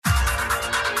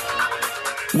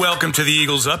Welcome to the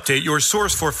Eagles Update, your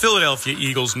source for Philadelphia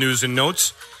Eagles news and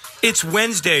notes. It's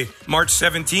Wednesday, March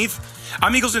 17th.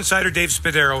 I'm Eagles insider Dave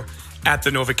Spadaro at the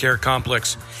NovaCare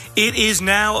Complex. It is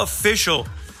now official.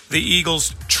 The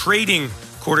Eagles trading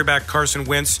quarterback Carson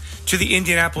Wentz to the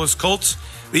Indianapolis Colts.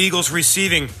 The Eagles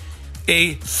receiving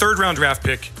a third-round draft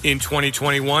pick in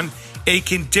 2021, a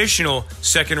conditional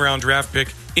second-round draft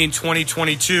pick in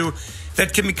 2022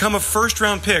 that can become a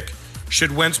first-round pick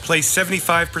should Wentz play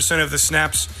 75% of the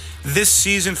snaps this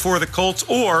season for the Colts,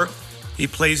 or he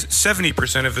plays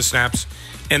 70% of the snaps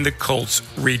and the Colts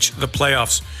reach the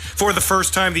playoffs. For the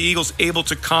first time, the Eagles able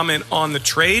to comment on the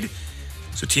trade.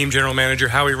 So team general manager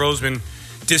Howie Roseman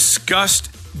discussed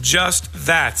just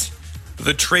that,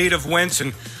 the trade of Wentz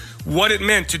and what it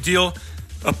meant to deal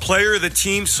a player the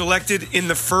team selected in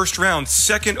the first round,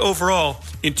 second overall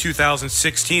in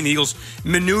 2016. The Eagles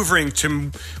maneuvering to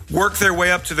work their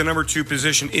way up to the number 2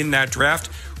 position in that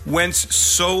draft. Wentz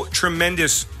so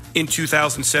tremendous in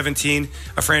 2017,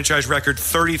 a franchise record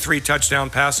 33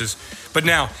 touchdown passes. But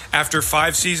now, after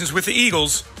 5 seasons with the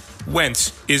Eagles,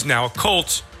 Wentz is now a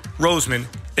Colt. Roseman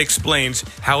explains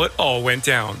how it all went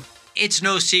down. It's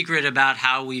no secret about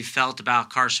how we felt about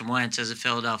Carson Wentz as a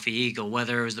Philadelphia Eagle,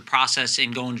 whether it was the process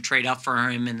in going to trade up for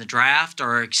him in the draft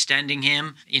or extending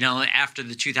him, after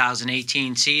the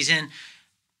 2018 season.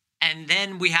 And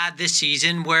then we had this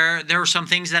season where there were some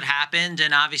things that happened,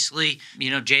 and obviously,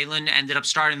 Jalen ended up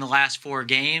starting the last 4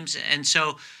 games. And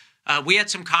so we had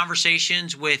some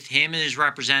conversations with him and his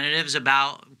representatives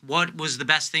about what was the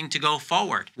best thing to go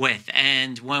forward with.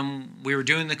 And when we were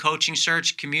doing the coaching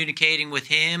search, communicating with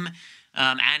him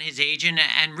and his agent,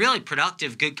 and really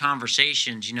productive, good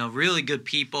conversations, really good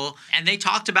people. And they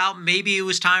talked about maybe it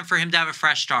was time for him to have a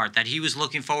fresh start, that he was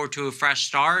looking forward to a fresh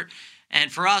start.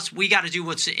 And for us, we got to do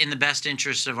what's in the best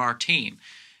interest of our team.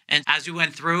 And as we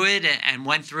went through it and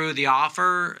went through the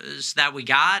offers that we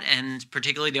got, and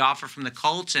particularly the offer from the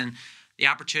Colts and the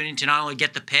opportunity to not only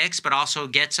get the picks, but also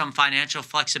get some financial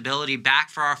flexibility back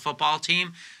for our football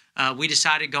team, we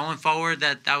decided going forward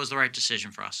that was the right decision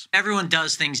for us. Everyone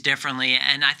does things differently,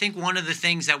 and I think one of the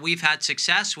things that we've had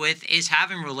success with is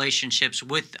having relationships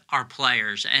with our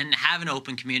players and having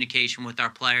open communication with our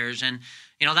players. And,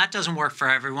 that doesn't work for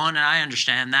everyone, and I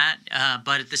understand that.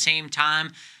 But at the same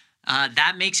time,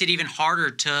 that makes it even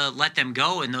harder to let them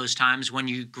go in those times when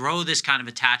you grow this kind of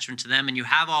attachment to them and you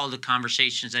have all the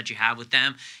conversations that you have with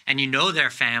them and their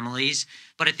families.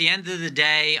 But at the end of the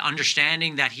day,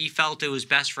 understanding that he felt it was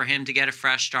best for him to get a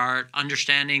fresh start,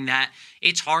 understanding that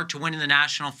it's hard to win in the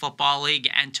National Football League,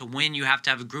 and to win you have to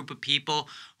have a group of people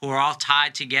who are all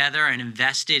tied together and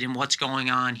invested in what's going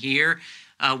on here.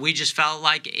 We just felt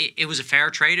like it was a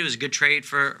fair trade. It was a good trade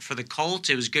for the Colts.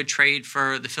 It was a good trade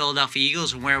for the Philadelphia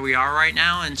Eagles and where we are right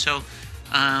now. And so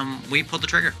we pulled the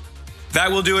trigger.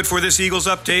 That will do it for this Eagles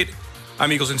Update.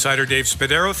 I'm Eagles insider Dave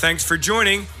Spadaro. Thanks for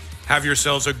joining. Have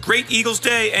yourselves a great Eagles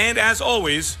day. And as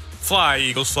always, fly,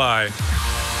 Eagles, fly.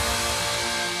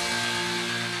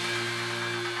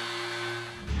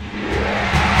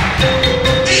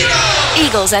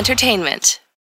 Eagles Entertainment.